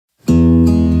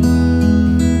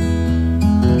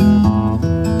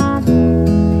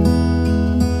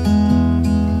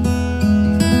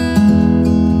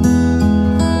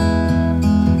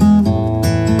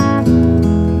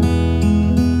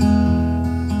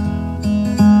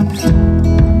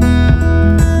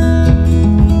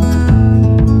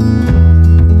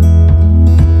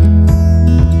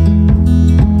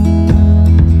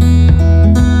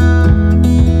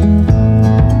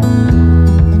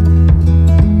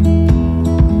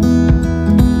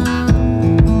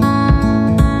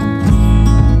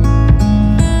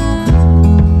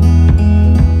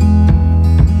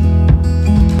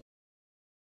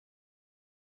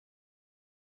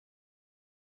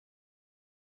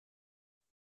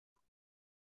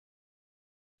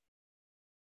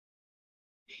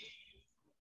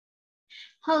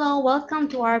Hello, welcome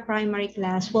to our primary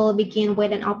class. We'll begin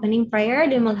with an opening prayer,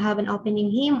 then we'll have an opening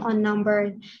hymn on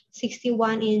number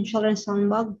 61 in Children's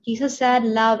Songbook. Jesus said,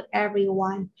 love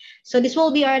everyone. So this will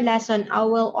be our lesson. I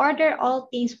will order all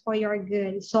things for your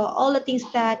good. So all the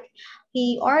things that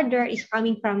he ordered is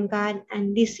coming from God,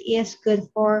 and this is good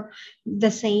for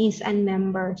the saints and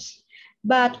members.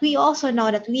 But we also know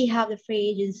that we have the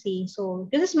free agency. So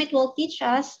Jesus Smith will teach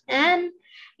us, and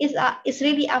it's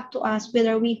really up to us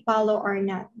whether we follow or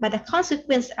not. But the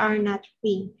consequences are not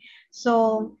free.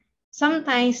 So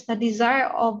sometimes the desire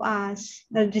of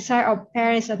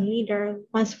parents and leaders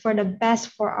wants for the best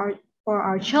for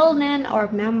our children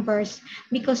or members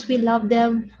because we love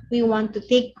them. We want to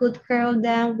take good care of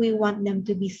them. We want them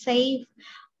to be safe.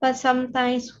 But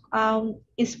sometimes,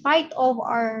 in spite of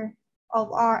our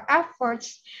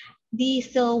efforts, they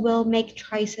still will make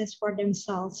choices for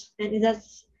themselves, and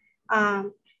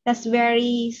um, that's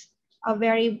very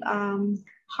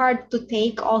hard to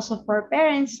take also for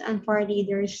parents and for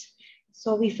leaders.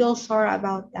 So we feel sorry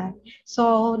about that.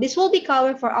 So this will be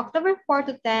covered for October 4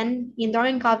 to 10 in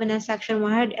Doctrine and Covenant section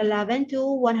 111 to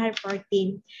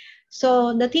 114.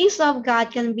 So the things of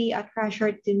God can be a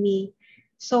treasure to me.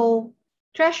 So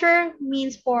treasure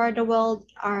means for the world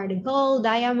are the gold,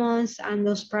 diamonds, and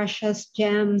those precious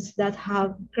gems that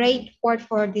have great worth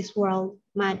for this world.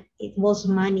 It was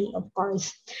money, of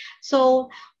course. So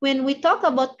when we talk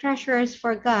about treasures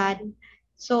for God,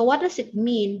 so what does it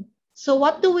mean? So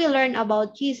what do we learn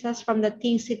about Jesus from the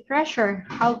things he treasured?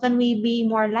 How can we be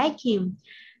more like him?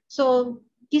 So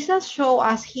Jesus showed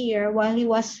us here while he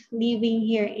was living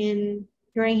here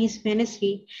during his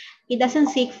ministry. He doesn't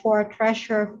seek for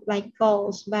treasure like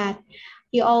goals, but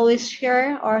he always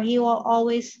share or he will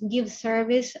always give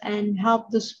service and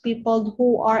help those people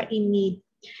who are in need.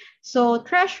 So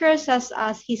treasures us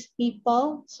as his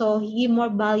people. So he give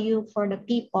more value for the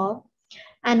people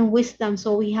and wisdom.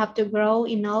 So we have to grow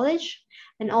in knowledge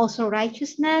and also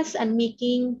righteousness and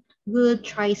making good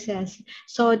choices.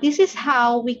 So this is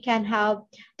how we can have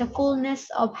the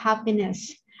fullness of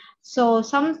happiness. So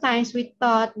sometimes we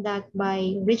thought that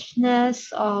by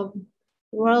richness of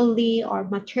worldly or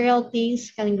material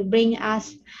things can bring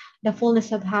us the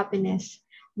fullness of happiness.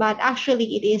 But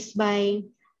actually it is by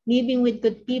living with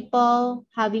good people,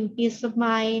 having peace of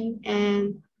mind,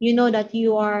 and you know that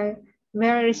you are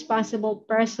very responsible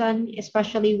person,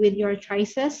 especially with your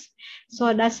choices.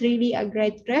 So that's really a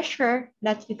great treasure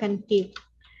that you can keep.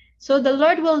 So the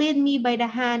Lord will lead me by the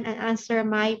hand and answer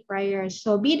my prayers.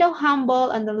 So be thou humble,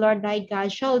 and the Lord thy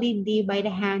God shall lead thee by the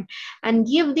hand and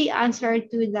give the answer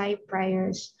to thy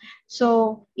prayers.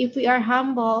 So if we are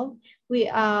humble,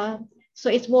 so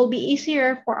it will be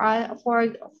easier for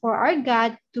our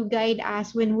God to guide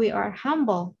us when we are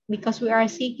humble because we are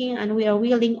seeking and we are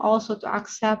willing also to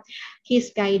accept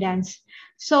his guidance.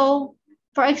 So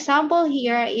for example,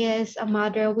 here is a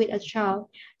mother with a child.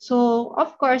 So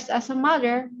of course, as a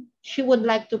mother, she would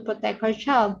like to protect her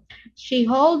child. She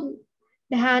hold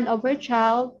the hand of her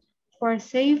child for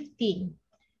safety,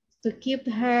 to keep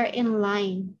her in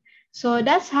line. So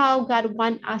that's how God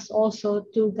wants us also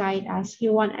to guide us. He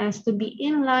wants us to be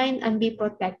in line and be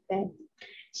protected.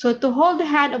 So to hold the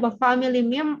hand of a family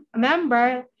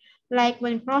member, like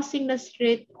when crossing the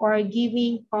street or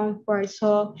giving comfort.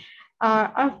 So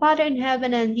our Father in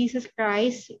heaven and Jesus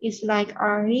Christ is like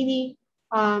our really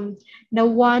the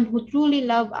one who truly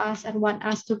love us and want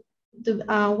us to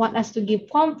give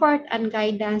comfort and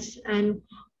guidance and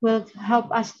will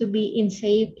help us to be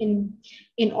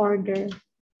in order.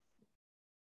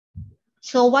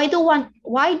 So why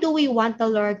do we want the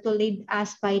Lord to lead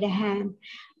us by the hand?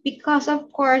 Because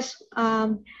of course,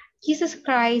 Jesus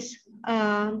Christ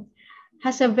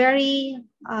has a very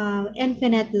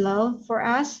infinite love for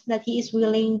us, that he is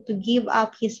willing to give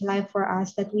up his life for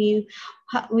us, that we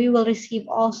will receive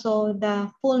also the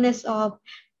fullness of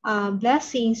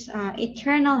blessings,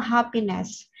 eternal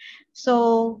happiness.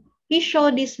 So he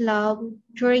showed this love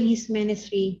during his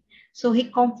ministry. So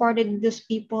he comforted those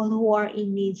people who are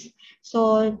in needs.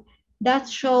 So that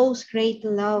shows great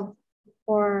love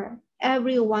for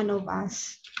every one of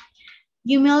us.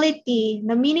 Humility,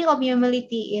 the meaning of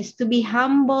humility is to be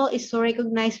humble, is to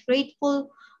recognize gratefully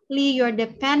your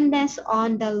dependence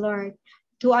on the Lord,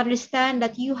 to understand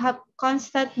that you have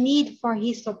constant need for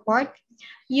his support.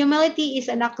 Humility is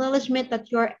an acknowledgement that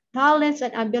your talents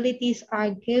and abilities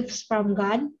are gifts from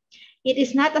God. It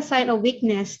is not a sign of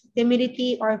weakness,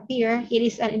 timidity, or fear. It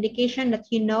is an indication that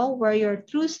you know where your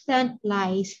true strength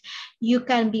lies. You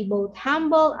can be both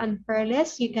humble and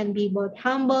fearless. You can be both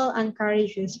humble and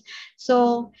courageous.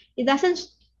 So it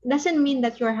doesn't mean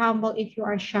that you're humble if you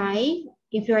are shy.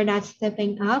 if you're not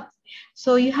stepping up.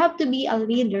 So you have to be a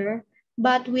leader,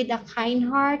 but with a kind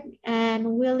heart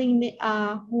and willing,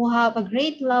 who have a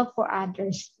great love for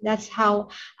others. That's how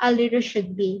a leader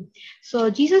should be. So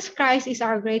Jesus Christ is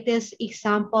our greatest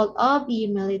example of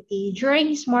humility. During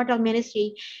his mortal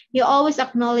ministry, he always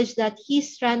acknowledged that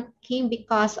his strength came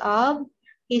because of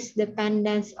his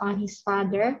dependence on his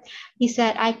Father. He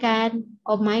said, I can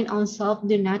of mine own self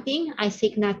do nothing. I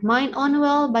seek not mine own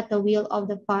will, but the will of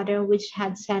the Father which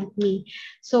had sent me.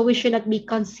 So we should not be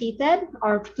conceited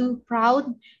or too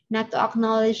proud not to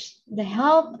acknowledge the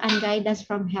help and guidance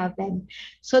from heaven.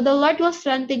 So the Lord will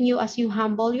strengthen you as you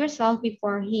humble yourself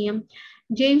before him.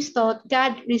 James taught,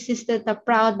 God resisted the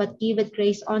proud but giveth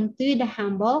grace unto the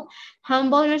humble.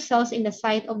 Humble yourselves in the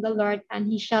sight of the Lord, and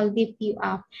he shall lift you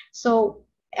up. So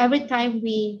every time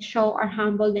we show our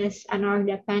humbleness and our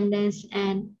dependence,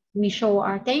 and we show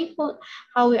our thankful,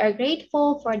 how we are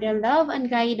grateful for their love and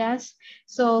guidance,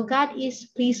 so God is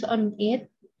pleased on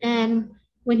it. And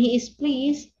when he is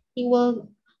pleased, he will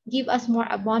give us more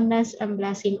abundance and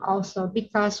blessing also,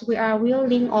 because we are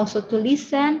willing also to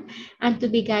listen and to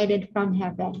be guided from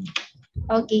heaven.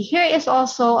 Okay, here is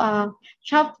also a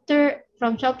chapter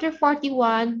from chapter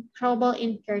 41, Trouble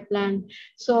in Kirtland.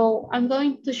 So I'm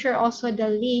going to share also the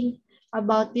link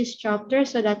about this chapter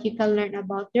so that you can learn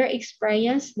about their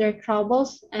experience, their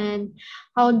troubles, and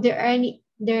how their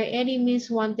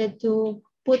enemies wanted to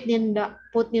put them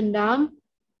down.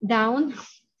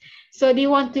 So they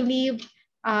want to leave,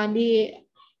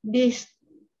 this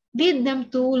lead them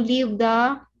to leave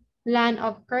the land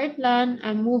of Kirtland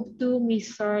and move to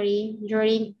Missouri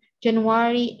during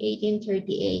January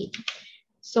 1838.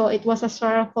 So it was a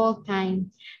sorrowful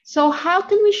time. So how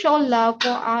can we show love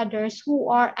for others who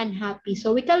are unhappy?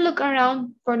 So we can look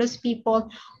around for those people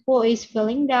who is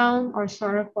feeling down or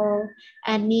sorrowful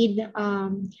and need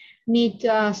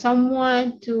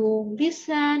someone to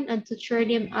listen and to cheer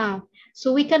them up.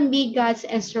 So we can be God's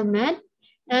instrument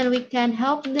and we can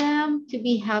help them to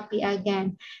be happy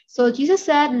again. So Jesus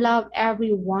said, love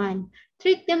everyone.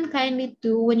 Treat them kindly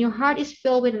too. When your heart is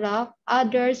filled with love,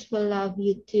 others will love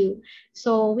you too.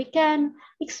 So we can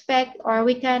expect, or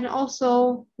we can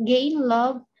also gain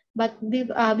love, but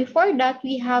before that,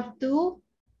 we have to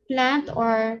plant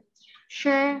or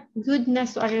share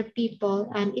goodness to other people.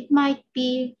 And it might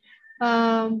be,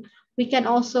 we can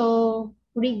also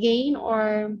regain,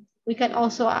 or we can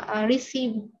also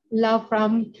receive love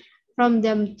from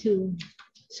them too.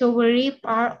 So we reap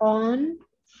our own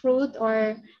fruit,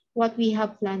 or what we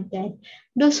have planted.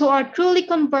 Those who are truly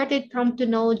converted come to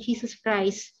know Jesus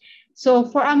Christ. So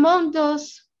for among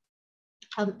those,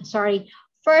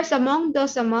 first among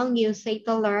those among you, say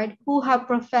the Lord, who have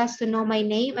professed to know my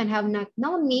name and have not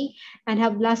known me, and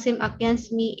have blasphemed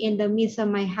against me in the midst of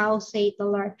my house, say the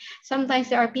Lord. Sometimes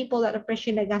there are people that are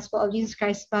preaching the gospel of Jesus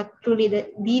Christ, but truly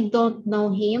they don't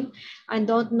know him and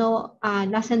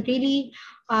doesn't really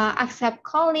accept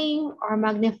calling or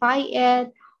magnify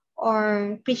it,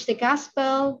 or preach the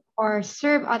gospel, or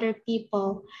serve other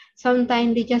people.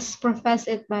 Sometimes they just profess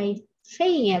it by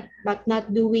saying it, but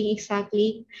not doing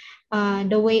exactly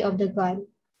the way of the God.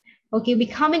 Okay,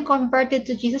 becoming converted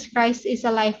to Jesus Christ is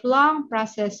a lifelong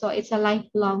process. So it's a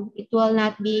lifelong. It will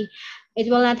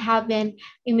not happen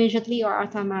immediately or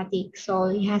automatic. So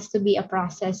it has to be a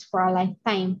process for a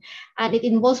lifetime. And it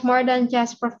involves more than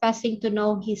just professing to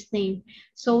know his name.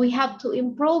 So we have to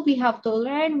improve, we have to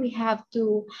learn, we have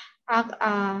to act,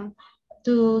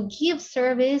 to give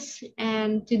service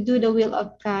and to do the will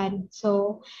of God.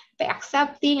 So by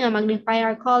accepting and magnifying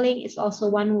our calling is also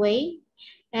one way.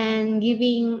 And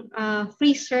giving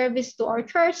free service to our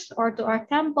church or to our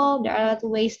temple, there are a lot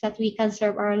of ways that we can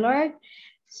serve our Lord.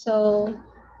 So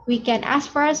we can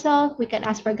ask for ourselves, we can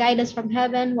ask for guidance from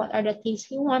heaven, what are the things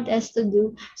he wants us to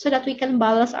do, so that we can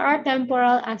balance our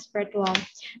temporal and spiritual.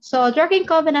 So Doctrine and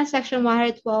Covenants, section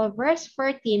 112, verse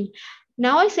 14.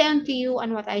 Now I say unto you,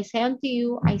 and what I say unto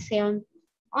you, I say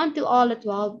unto all the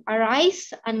 12,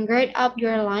 arise and gird up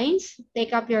your loins,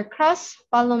 take up your cross,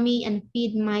 follow me, and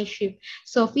feed my sheep.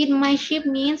 So feed my sheep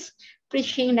means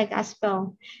preaching the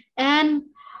gospel. And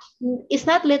it's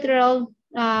not literal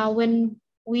when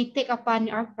we take upon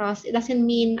our cross. It doesn't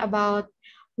mean about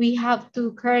we have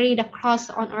to carry the cross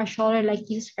on our shoulder like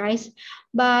Jesus Christ.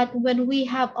 But when we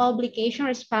have obligation,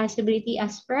 responsibility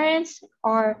as parents,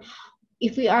 or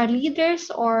if we are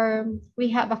leaders, or we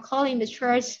have a call in the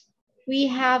church, we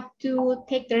have to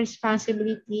take the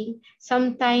responsibility.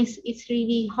 Sometimes it's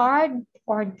really hard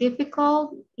or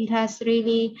difficult. It has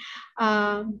really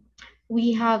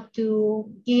we have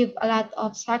to give a lot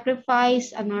of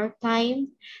sacrifice and our time.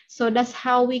 So that's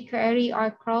how we carry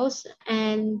our cross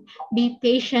and be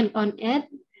patient on it.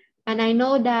 And I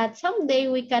know that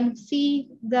someday we can see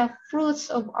the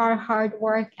fruits of our hard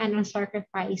work and our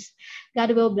sacrifice.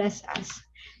 God will bless us.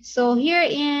 So here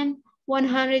in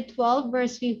 112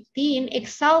 verse 15,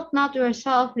 exalt not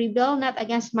yourself, rebel not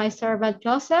against my servant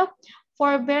Joseph.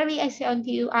 For verily I say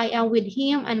unto you, I am with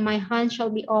him, and my hand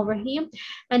shall be over him.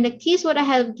 And the keys what I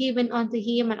have given unto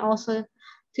him, and also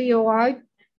to your word,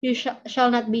 you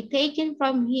shall not be taken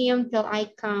from him till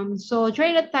I come. So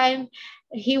during the time,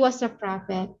 he was a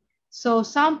prophet. So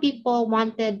some people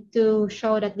wanted to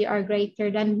show that they are greater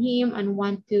than him and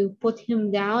want to put him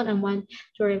down and want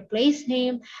to replace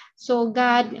him. So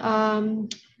God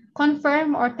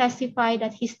confirmed or testified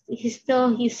that he's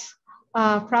still his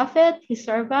prophet, his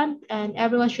servant, and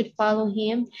everyone should follow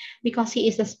him because he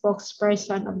is the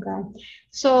spokesperson of God.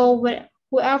 So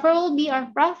whoever will be our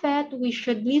prophet, we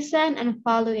should listen and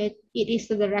follow it. It is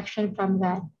the direction from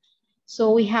God.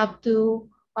 So we have to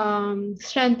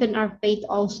strengthen our faith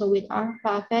also with our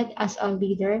prophet as a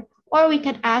leader, or we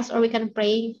can ask or we can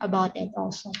pray about it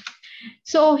also.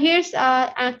 So here's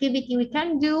an activity we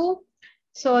can do.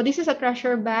 So this is a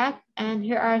treasure bag, and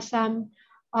here are some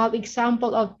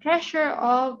example of treasure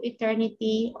of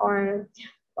eternity, or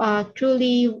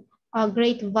truly a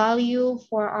great value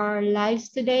for our lives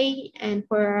today and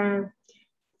for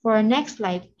our next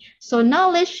life. So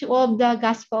knowledge of the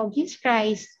gospel of Jesus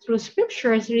Christ through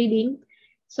scriptures reading.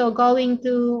 So going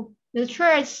to the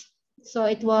church, so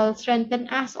it will strengthen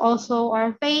us also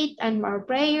our faith and our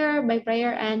prayer by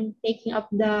prayer and taking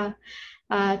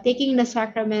the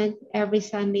sacrament every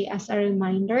Sunday as a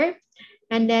reminder,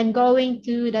 and then going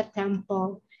to the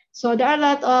temple. So there are a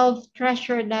lot of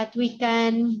treasure that we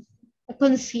can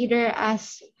consider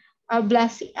as a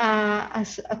blessing,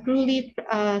 as a truly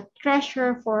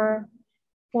treasure for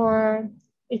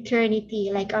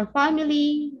eternity, like our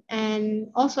family. And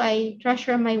also I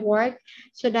treasure my work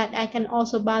so that I can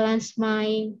also balance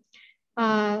my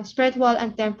spiritual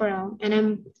and temporal. And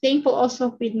I'm thankful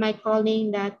also with my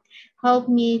calling that helped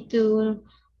me to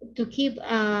keep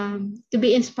to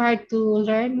be inspired to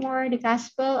learn more the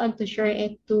gospel and to share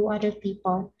it to other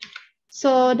people.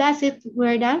 So that's it.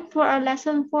 We're done for our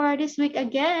lesson for this week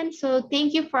again. So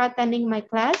thank you for attending my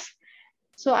class.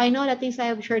 So I know that things I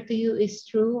have shared to you is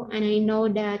true, and I know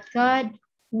that God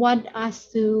wants us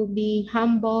to be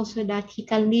humble so that He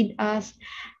can lead us,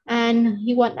 and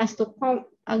He wants us to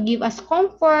give us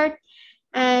comfort,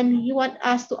 and He wants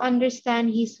us to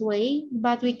understand His way.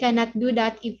 But we cannot do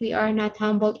that if we are not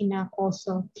humble enough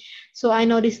also. So I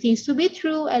know these things to be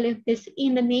true. I live this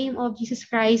in the name of Jesus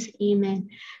Christ. Amen.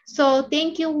 So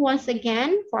thank you once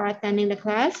again for attending the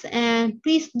class, and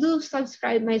please do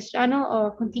subscribe my channel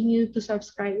or continue to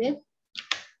subscribe it,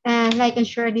 and like and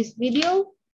share this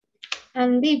video,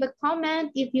 and leave a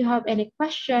comment if you have any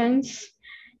questions,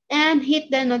 and hit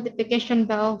the notification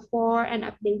bell for an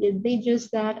updated videos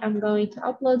that I'm going to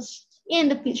upload in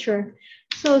the future.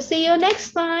 So see you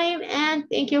next time, and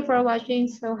thank you for watching.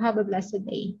 So have a blessed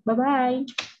day. Bye-bye.